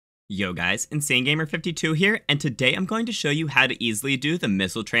Yo guys, InsaneGamer52 here, and today I'm going to show you how to easily do the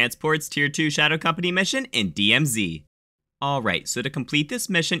Missile Transport's Tier 2 Shadow Company mission in DMZ. Alright, so to complete this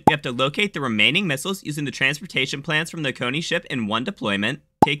mission, you have to locate the remaining missiles using the transportation plans from the Konni ship in one deployment,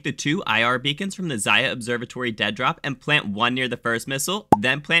 take the 2 IR beacons from the Zaya Observatory dead drop and plant one near the first missile,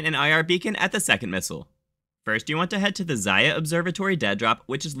 then plant an IR beacon at the second missile. First, you want to head to the Zaya Observatory dead drop,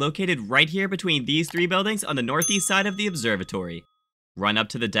 which is located right here between these 3 buildings on the northeast side of the observatory. Run up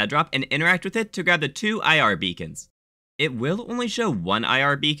to the dead drop and interact with it to grab the 2 IR beacons. It will only show 1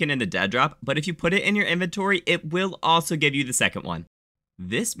 IR beacon in the dead drop, but if you put it in your inventory, it will also give you the second one.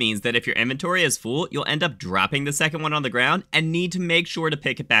 This means that if your inventory is full, you'll end up dropping the second one on the ground and need to make sure to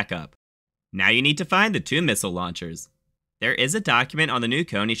pick it back up. Now you need to find the 2 missile launchers. There is a document on the new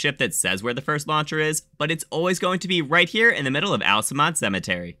Konni ship that says where the first launcher is, but it's always going to be right here in the middle of Samman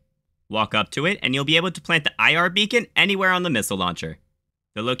Cemetery. Walk up to it and you'll be able to plant the IR beacon anywhere on the missile launcher.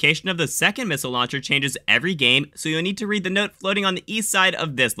 The location of the second missile launcher changes every game, so you'll need to read the note floating on the east side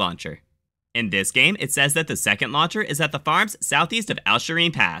of this launcher. In this game, it says that the second launcher is at the farms southeast of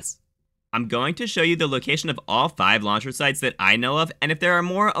Sharim Pass. I'm going to show you the location of all 5 launcher sites that I know of, and if there are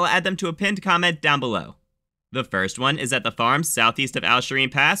more, I'll add them to a pinned comment down below. The first one is at the farms southeast of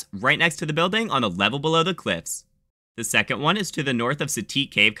Sharim Pass, right next to the building on the level below the cliffs. The second one is to the north of Sattiq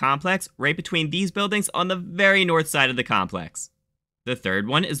Cave Complex, right between these buildings on the very north side of the complex. The third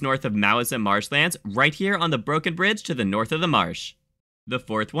one is north of Mawizeh Marshlands, right here on the broken bridge to the north of the marsh. The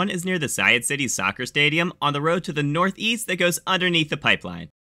fourth one is near the Sayed City Soccer Stadium on the road to the northeast that goes underneath the pipeline.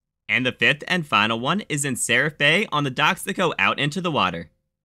 And the fifth and final one is in Sariff Bay on the docks that go out into the water.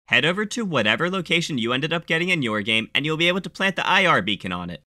 Head over to whatever location you ended up getting in your game and you'll be able to plant the IR beacon on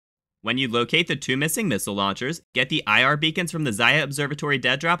it. When you locate the 2 missing missile launchers, get the IR beacons from the Zaya Observatory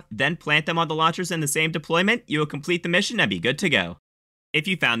dead drop, then plant them on the launchers in the same deployment, you will complete the mission and be good to go. If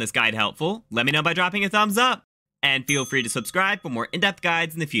you found this guide helpful, let me know by dropping a thumbs up, and feel free to subscribe for more in-depth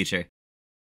guides in the future.